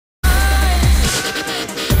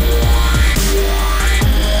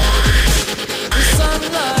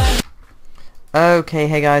Okay,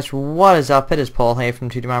 hey guys, what is up? It is Paul here from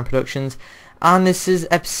SkaterMiner Productions, and this is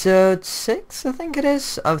episode 6, I think it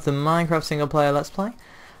is, of the Minecraft single player Let's Play.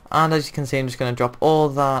 And as you can see, I'm just going to drop all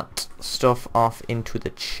that stuff off into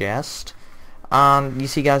the chest. And you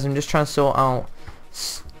see guys, I'm just trying to sort out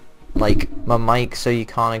like my mic so you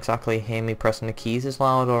can't exactly hear me pressing the keys as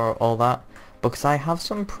loud or all that, because I have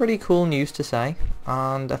some pretty cool news to say,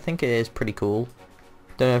 and I think it is pretty cool.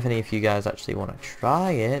 Don't know if any of you guys actually want to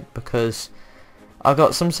try it, because I've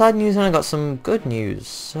got some sad news and I've got some good news.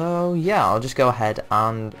 So yeah, I'll just go ahead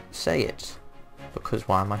and say it, because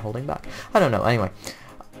why am I holding back? I don't know. Anyway,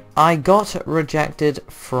 I got rejected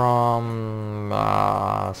from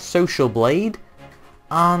Social Blade,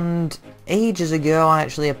 and ages ago I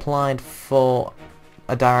actually applied for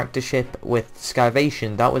a directorship with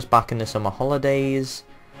Skivation. That was back in the summer holidays,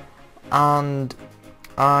 and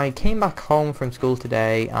I came back home from school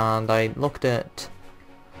today and I looked at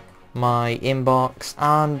my inbox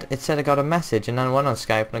and it said I got a message, and then I went on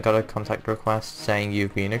Skype and I got a contact request saying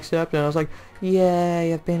you've been accepted, and I was like,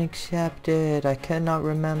 yay, I've been accepted. I cannot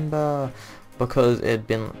remember, because it had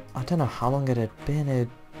been, I don't know how long it had been.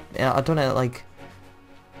 I don't know, like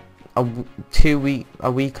a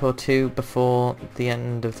week or two before the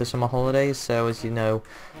end of the summer holidays, so as you know,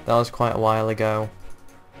 that was quite a while ago.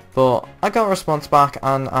 But I got a response back,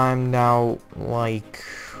 and I'm now, like,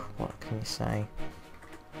 what can you say?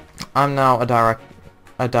 I'm now a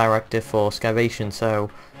director for Skivation,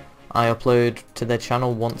 so I upload to their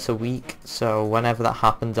channel once a week, so whenever that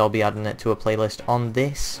happens I'll be adding it to a playlist on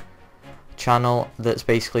this channel that's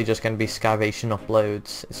basically just going to be Skivation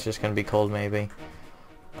Uploads. It's just going to be called maybe.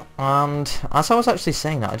 And as I was actually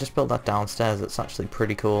saying that, I just built that downstairs. It's actually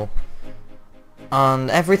pretty cool. And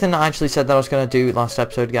everything I actually said that I was going to do last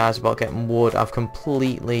episode, guys, about getting wood, I've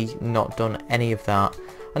completely not done any of that.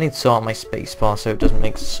 I need to sort out my spacebar so it doesn't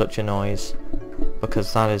make such a noise,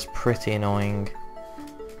 because that is pretty annoying.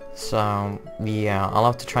 So yeah, I'll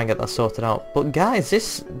have to try and get that sorted out. But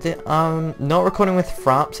guys, I'm not recording with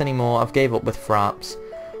Fraps anymore. I've gave up with Fraps.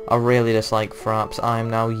 I really dislike Fraps. I'm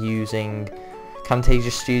now using Camtasia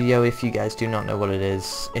Studio. If you guys do not know what it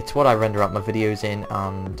is, it's what I render out my videos in,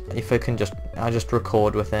 and if I just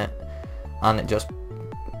record with it, and it just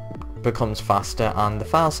becomes faster, and the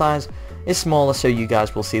file size is smaller, so you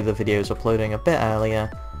guys will see the videos uploading a bit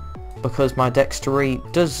earlier, because my Dexterity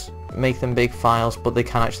does make them big files, but they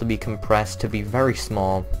can actually be compressed to be very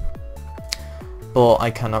small. But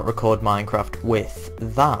I cannot record Minecraft with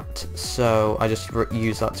that, so I just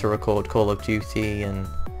use that to record Call of Duty and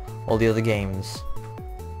all the other games.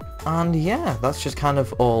 And yeah, that's just kind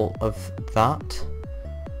of all of that.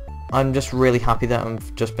 I'm just really happy that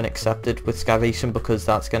I've just been accepted with Skivation, because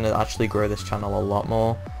that's going to actually grow this channel a lot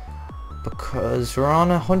more, because we're on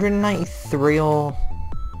 193 or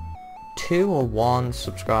 2 or 1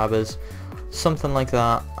 subscribers, something like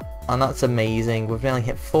that, and that's amazing. We've nearly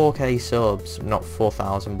hit 4k subs, not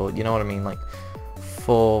 4,000, but you know what I mean, like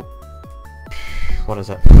 4, what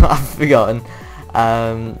is it? I've forgotten.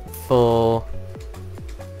 I've forgotten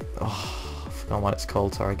what it's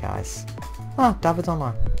called, sorry guys. David's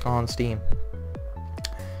Online on Steam.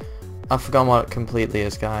 I've forgotten what it completely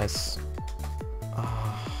is, guys.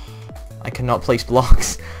 I cannot place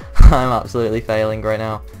blocks. I'm absolutely failing right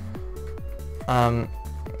now.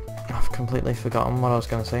 I've completely forgotten what I was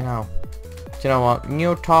going to say now. Do you know what?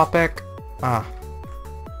 New topic.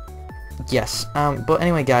 Yes. But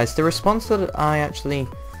anyway, guys, the response that I actually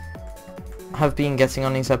have been getting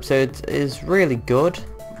on these episodes is really good,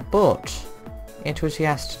 but it was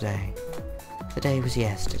yesterday. The day was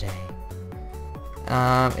yesterday.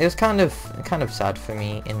 It was kind of sad for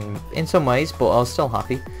me in some ways, but I was still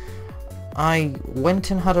happy. I went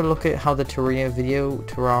and had a look at how the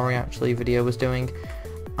Terraria actually video was doing,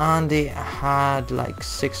 and it had like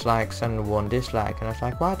 6 likes and 1 dislike, and I was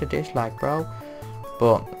like, why the dislike, bro?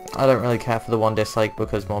 But I don't really care for the 1 dislike,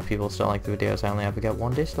 because more people still like the videos. I only ever get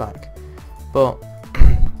 1 dislike. But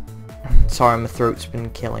sorry, my throat's been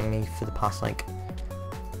killing me for the past like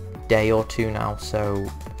day or 2 now, so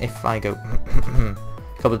if I go a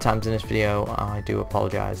couple of times in this video, I do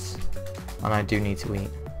apologise, and I do need to eat.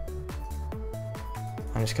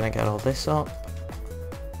 I'm just gonna get all this up,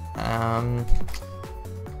 and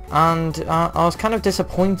I was kind of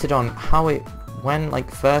disappointed on how it went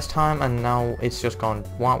like first time, and now it's just gone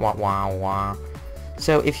wah wah wah wah.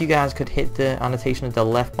 So if you guys could hit the annotation at the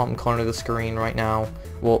left bottom corner of the screen right now,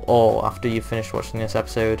 well, or after you've finished watching this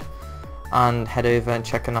episode, and head over and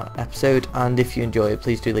check on that episode, and if you enjoy it,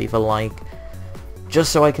 please do leave a like,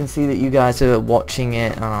 just so I can see that you guys are watching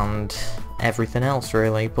it and everything else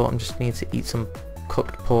really. But I just need to eat some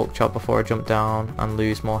cooked pork chop before I jump down and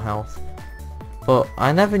lose more health. But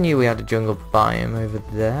I never knew we had a jungle biome over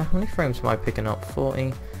there. How many frames am I picking up?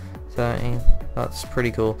 40, 30. That's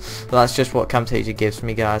pretty cool. But that's just what Camtasia gives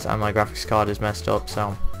me, guys, and my graphics card is messed up,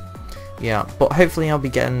 so yeah. But hopefully I'll be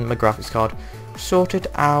getting my graphics card sorted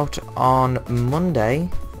out on Monday.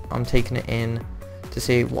 I'm taking it in to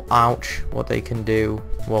see what they can do.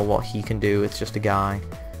 Well, what he can do. It's just a guy.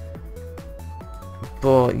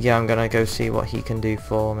 But yeah, I'm gonna go see what he can do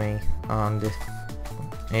for me, and if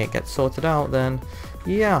it gets sorted out, then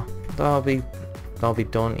yeah, that'll be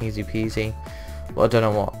done, easy peasy. But I don't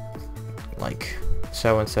know what, like,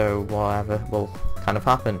 so and so whatever will kind of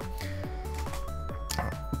happen.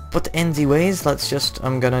 But anyways,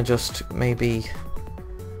 I'm gonna just maybe,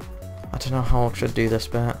 I don't know how I should do this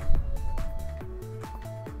bit.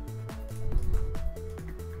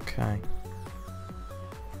 Okay,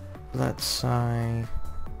 let's say,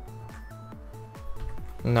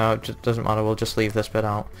 no, it just doesn't matter, we'll just leave this bit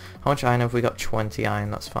out. How much iron have we got? 20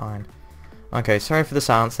 iron, that's fine. Okay, sorry for the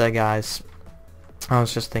silence there, guys. I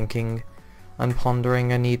was just thinking and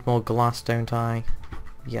pondering, I need more glass, don't I?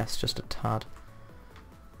 Yes, just a tad.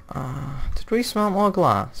 Did we smelt more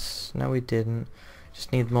glass? No, we didn't.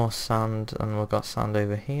 Just need more sand, and we've got sand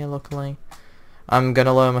over here, luckily. I'm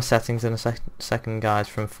gonna lower my settings in a second, guys,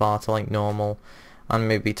 from far to like normal, and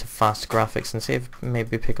maybe to fast graphics, and see if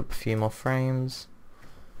maybe pick up a few more frames.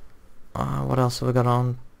 What else have we got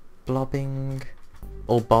on? Blobbing,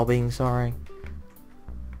 or bobbing, sorry.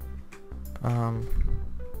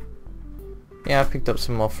 Yeah, I've picked up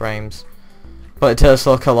some more frames, but it does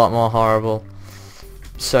look a lot more horrible.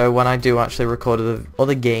 So when I do actually record the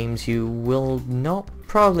other games, you will not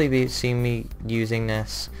probably see me using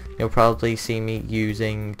this. You'll probably see me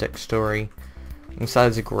using Dextory. It's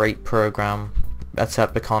a great program,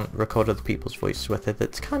 except I can't record other people's voices with it.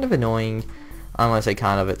 It's kind of annoying. And when I say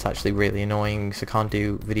kind of, it's actually really annoying, because I can't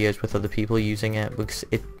do videos with other people using it, because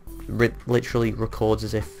it literally records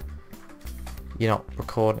as if you're not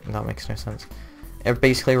recording. That makes no sense. It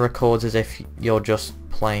basically records as if you're just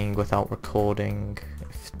playing without recording,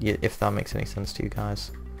 if that makes any sense to you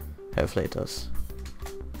guys. Hopefully it does.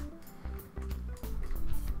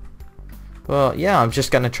 Well, yeah, I'm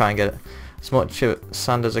just going to try and get as much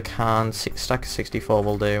sand as I can. Stack of 64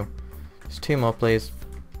 will do. Just 2 more, please.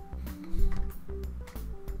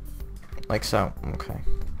 Like so. Okay.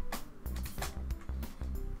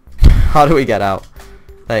 How do we get out?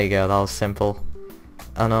 There you go, that was simple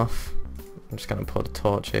enough. I'm just going to put a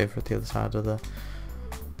torch over at the other side of the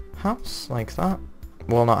house, like that.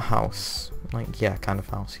 Well, not house. Like, yeah, kind of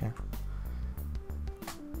house, yeah.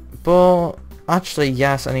 But, actually,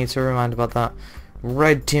 yes, I need to remind about that.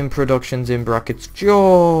 Red Team Productions in brackets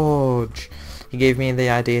George! He gave me the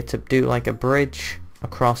idea to do like a bridge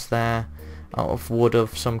across there out of wood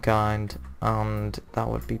of some kind, and that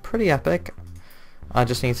would be pretty epic. I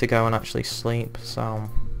just need to go and actually sleep, so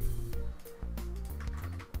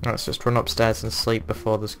let's just run upstairs and sleep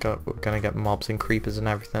before we're gonna get mobs and creepers and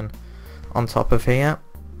everything on top of here.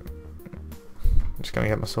 I'm just gonna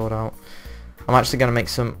get my sword out. I'm actually gonna make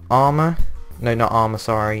some armor. No, not armor,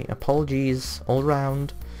 sorry. Apologies all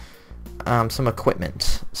round. Some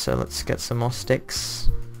equipment. So let's get some more sticks.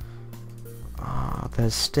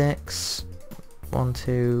 There's sticks. 1,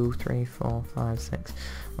 2, 3, 4, 5, 6.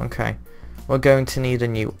 Okay. We're going to need a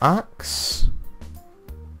new axe.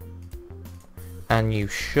 A new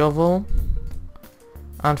shovel.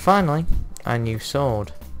 And finally, a new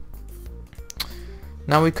sword.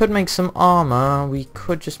 Now we could make some armor. We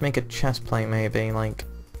could just make a chest plate maybe, like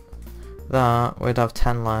that. We'd have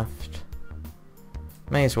 10 left.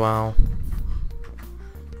 May as well.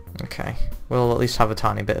 Okay. We'll at least have a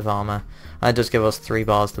tiny bit of armor. That does give us 3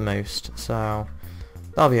 bars the most, so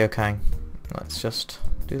that'll be okay. Let's just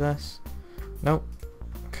do this. Nope.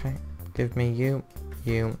 Okay. Give me you.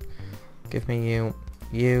 Give me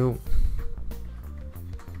you.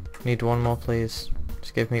 Need one more, please.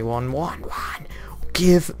 Just give me one.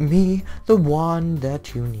 Give me the one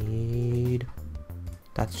that you need.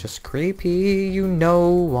 That's just creepy, you know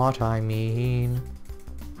what I mean.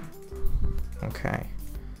 Okay.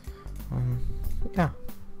 Yeah.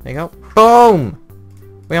 There you go. Boom!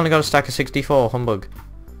 We only got a stack of 64, humbug.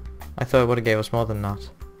 I thought it would have gave us more than that.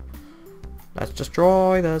 Let's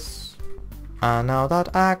destroy this. And now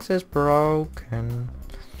that axe is broken.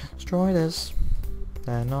 Destroy this.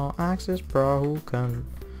 Then our axe is broken.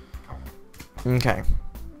 Okay.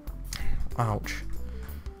 Ouch.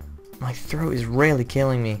 My throat is really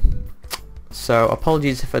killing me. So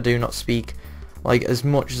apologies if I do not speak like as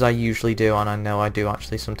much as I usually do, and I know I do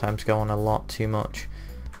actually sometimes go on a lot too much.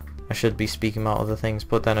 I should be speaking about other things,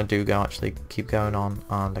 but then I do actually keep going on,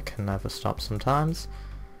 and I can never stop sometimes.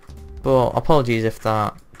 But apologies if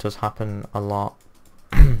that does happen a lot.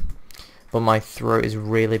 But my throat has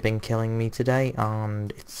really been killing me today,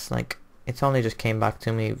 and it's like, it's only just came back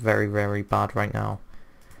to me very, very bad right now.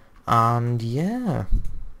 And yeah.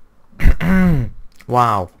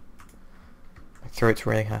 Wow. My throat's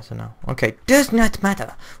really hurting now. Okay, does not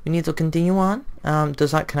matter. We need to continue on.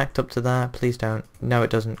 Does that connect up to there? Please don't. No, it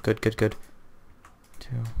doesn't. Good, good, good. 2.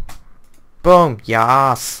 Boom!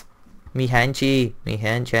 Yes! Me henchy. Me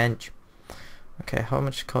hench. Okay, how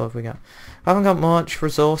much coal have we got? I haven't got much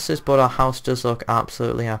resources, but our house does look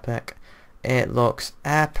absolutely epic. It looks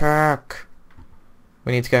epic.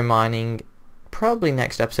 We need to go mining. Probably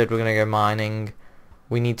next episode we're going to go mining.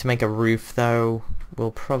 We need to make a roof though. We'll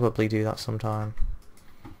probably do that sometime.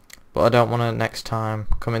 But I don't want to next time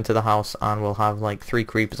come into the house and we'll have like 3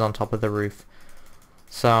 creepers on top of the roof.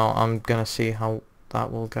 So I'm going to see how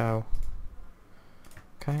that will go.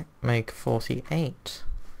 Okay, make 48.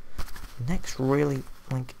 Neck's really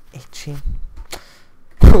like itchy.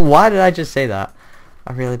 Why did I just say that?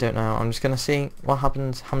 I really don't know. I'm just gonna see what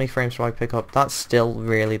happens. How many frames do I pick up? That's still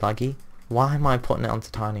really laggy. Why am I putting it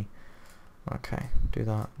onto tiny? Okay, do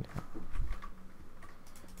that. Yeah.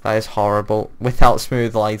 That is horrible. Without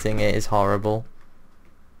smooth lighting, it is horrible.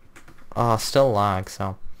 Ah, still lag,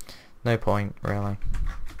 so no point really.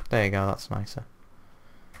 There you go. That's nicer.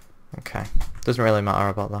 Okay, doesn't really matter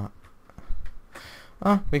about that.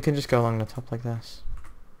 Oh, we can just go along the top like this.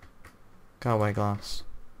 Go away, glass.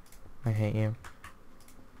 I hate you.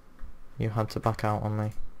 You had to back out on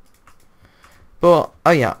me. But,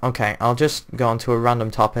 oh yeah, okay, I'll just go on to a random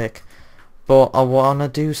topic. But I want to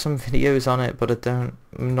do some videos on it, but I don't,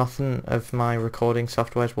 nothing of my recording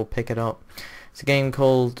softwares will pick it up. It's a game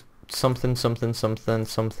called something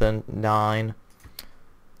 9.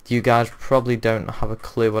 You guys probably don't have a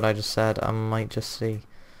clue what I just said. I might just see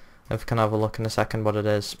if I can have a look in a second what it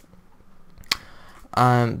is.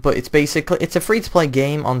 But it's basically, it's a free-to-play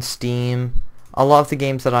game on Steam. A lot of the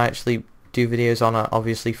games that I actually do videos on are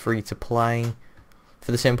obviously free to play,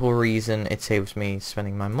 for the simple reason it saves me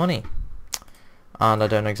spending my money. And I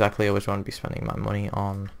don't exactly always want to be spending my money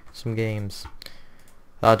on some games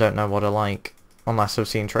that I don't know what I like, unless I've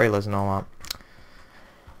seen trailers and all that.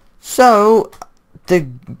 So, the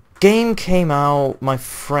game came out, my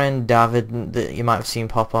friend David, that you might have seen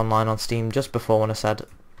pop online on Steam just before when I said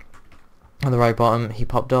on the right bottom, he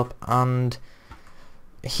popped up, and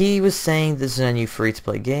he was saying there's a new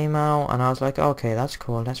free-to-play game out, and I was like, okay, that's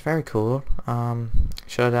cool, that's very cool.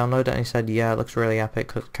 Should I download it? And he said, yeah, it looks really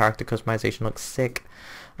epic, character customization looks sick,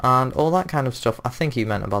 and all that kind of stuff. I think he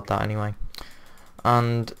meant about that anyway.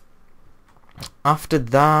 And after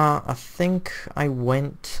that, I think I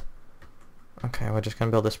went... Okay, we're just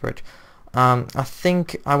going to build this bridge. I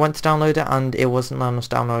think I went to download it and it wasn't letting us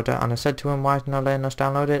download it, and I said to him, why isn't it letting us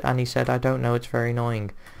download it? And he said, I don't know, it's very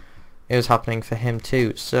annoying. It was happening for him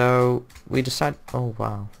too, so we decided... Oh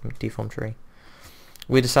wow, deformed tree.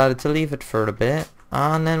 We decided to leave it for a bit,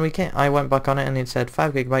 and then I went back on it and it said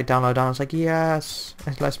 5 GB download, and I was like, yes,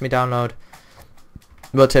 it lets me download.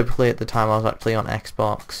 But typically at the time I was actually on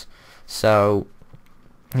Xbox, so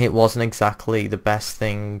it wasn't exactly the best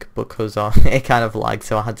thing because it kind of lagged,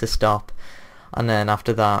 so I had to stop. And then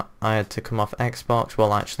after that I had to come off Xbox.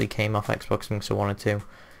 Well, I actually came off Xbox because I wanted to.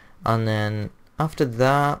 And then after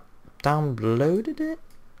that, downloaded it.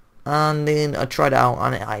 And then I tried it out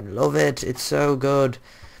and I love it. It's so good.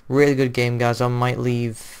 Really good game, guys. I might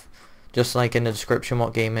leave just like in the description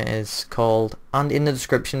what game it is called. And in the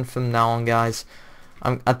description from now on, guys,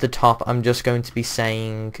 at the top I'm just going to be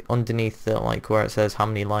saying underneath the, like, where it says how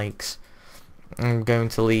many likes, I'm going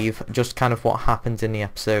to leave just kind of what happened in the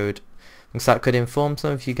episode, because that could inform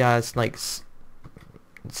some of you guys. Like,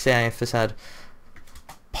 say if I said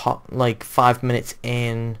like 5 minutes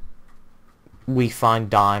in we find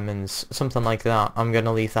diamonds, something like that, I'm going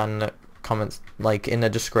to leave that in the comments, like in the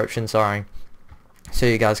description, sorry, so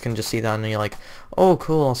you guys can just see that and you're like, oh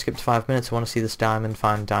cool, I'll skip to 5 minutes, I want to see this diamond,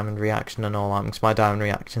 find diamond reaction and all that, because my diamond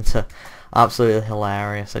reactions are absolutely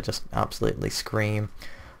hilarious. I just absolutely scream.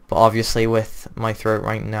 But obviously with my throat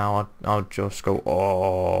right now, I'll just go,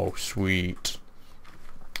 oh sweet.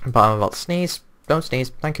 But I'm about to sneeze. Don't sneeze,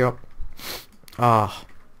 thank you. Ah.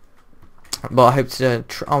 But I hope to,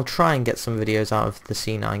 I'll try and get some videos out of the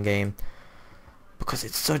C9 game, because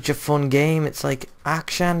it's such a fun game. It's like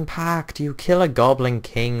action packed. You kill a goblin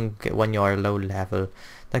king when you're low level.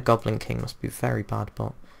 That goblin king must be very bad,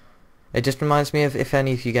 but it just reminds me of, if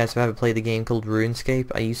any of you guys have ever played the game called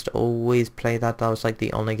RuneScape. I used to always play that. That was like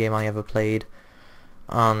the only game I ever played,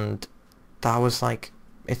 and that was like,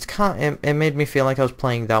 it made me feel like I was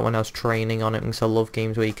playing that when I was training on it, because I love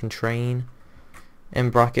games where you can train. in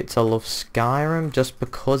brackets I love Skyrim, just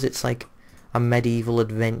because it's like a medieval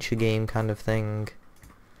adventure game kind of thing.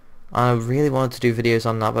 I really wanted to do videos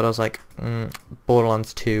on that, but I was like,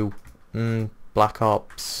 Borderlands 2, Black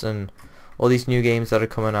Ops, and all these new games that are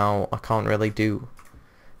coming out, I can't really do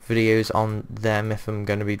videos on them if I'm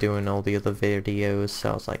going to be doing all the other videos.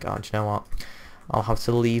 So I was like, oh, do you know what, I'll have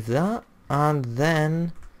to leave that. And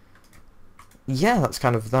then, yeah, that's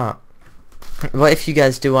kind of that. But if you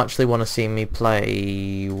guys do actually want to see me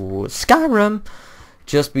play Skyrim,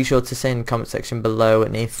 just be sure to say in the comment section below,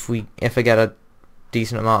 and if I get a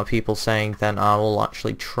decent amount of people saying, then I will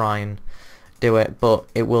actually try and do it. But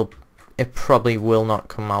it probably will not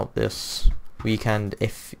come out this weekend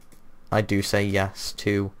if I do say yes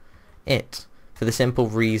to it, for the simple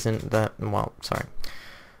reason that, well, sorry,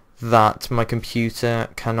 that my computer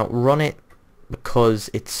cannot run it because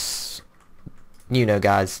it's, you know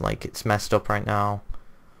guys, like, it's messed up right now,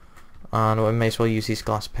 and we may as well use these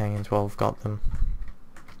glass panes while we've got them.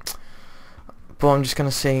 But I'm just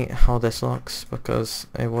gonna see how this looks, because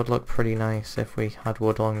it would look pretty nice if we had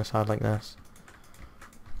wood along the side like this.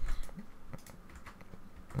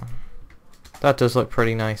 That does look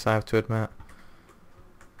pretty nice, I have to admit.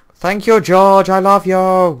 Thank you, George, I love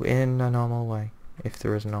you! In a normal way. If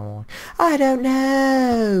there is a normal way. I don't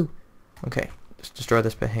know! Okay, just destroy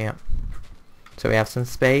this bit here. So we have some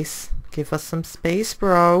space. Give us some space,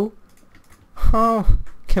 bro. Oh,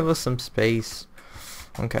 give us some space.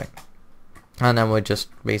 Okay. And then we'll just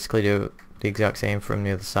basically do the exact same from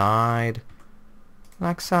the other side.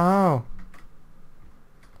 Like so.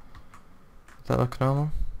 Does that look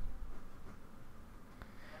normal?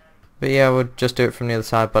 But yeah, we'll just do it from the other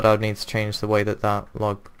side, but I would need to change the way that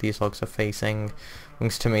these logs are facing.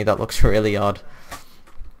 Because to me that looks really odd.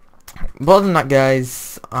 But other than that,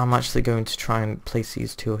 guys, I'm actually going to try and place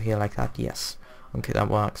these two here like that. Yes. Okay, that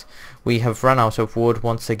works. We have run out of wood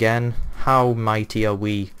once again. How mighty are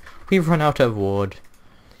we? We've run out of wood.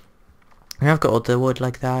 We have got other wood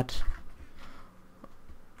like that.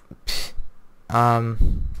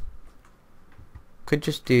 Could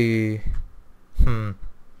just do... I'm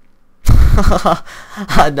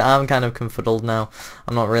kind of confuddled now.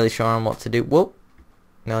 I'm not really sure on what to do. Whoa!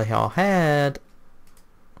 Nearly hit our head.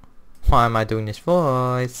 Why am I doing this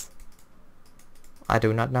voice? I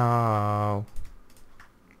do not know.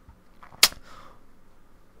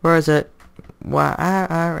 Where is it?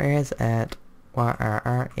 Where is it?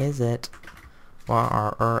 Where is it?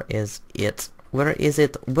 Where is it? Where is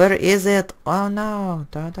it? Where is it? Oh no!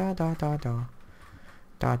 Da da da da da.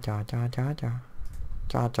 Da da da da da.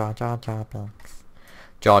 Jar jar jar jar binks.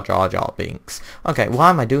 Jar jar jar binks. Okay, why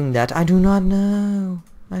am I doing that? I do not know.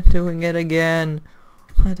 I'm doing it again.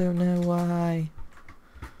 I don't know why.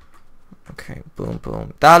 Okay, boom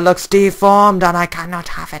boom. That looks deformed and I cannot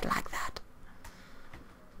have it like that.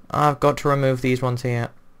 I've got to remove these ones here.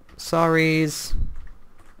 Sorries.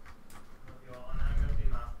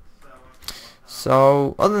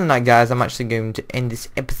 So, other than that, guys, I'm actually going to end this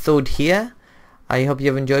episode here. I hope you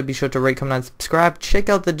have enjoyed. Be sure to rate, comment and subscribe. Check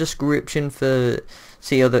out the description for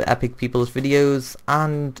see other epic people's videos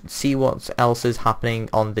and see what else is happening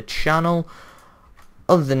on the channel.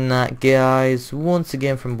 Other than that, guys, once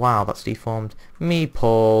again from, wow, that's deformed, me,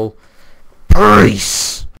 Paul,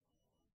 peace!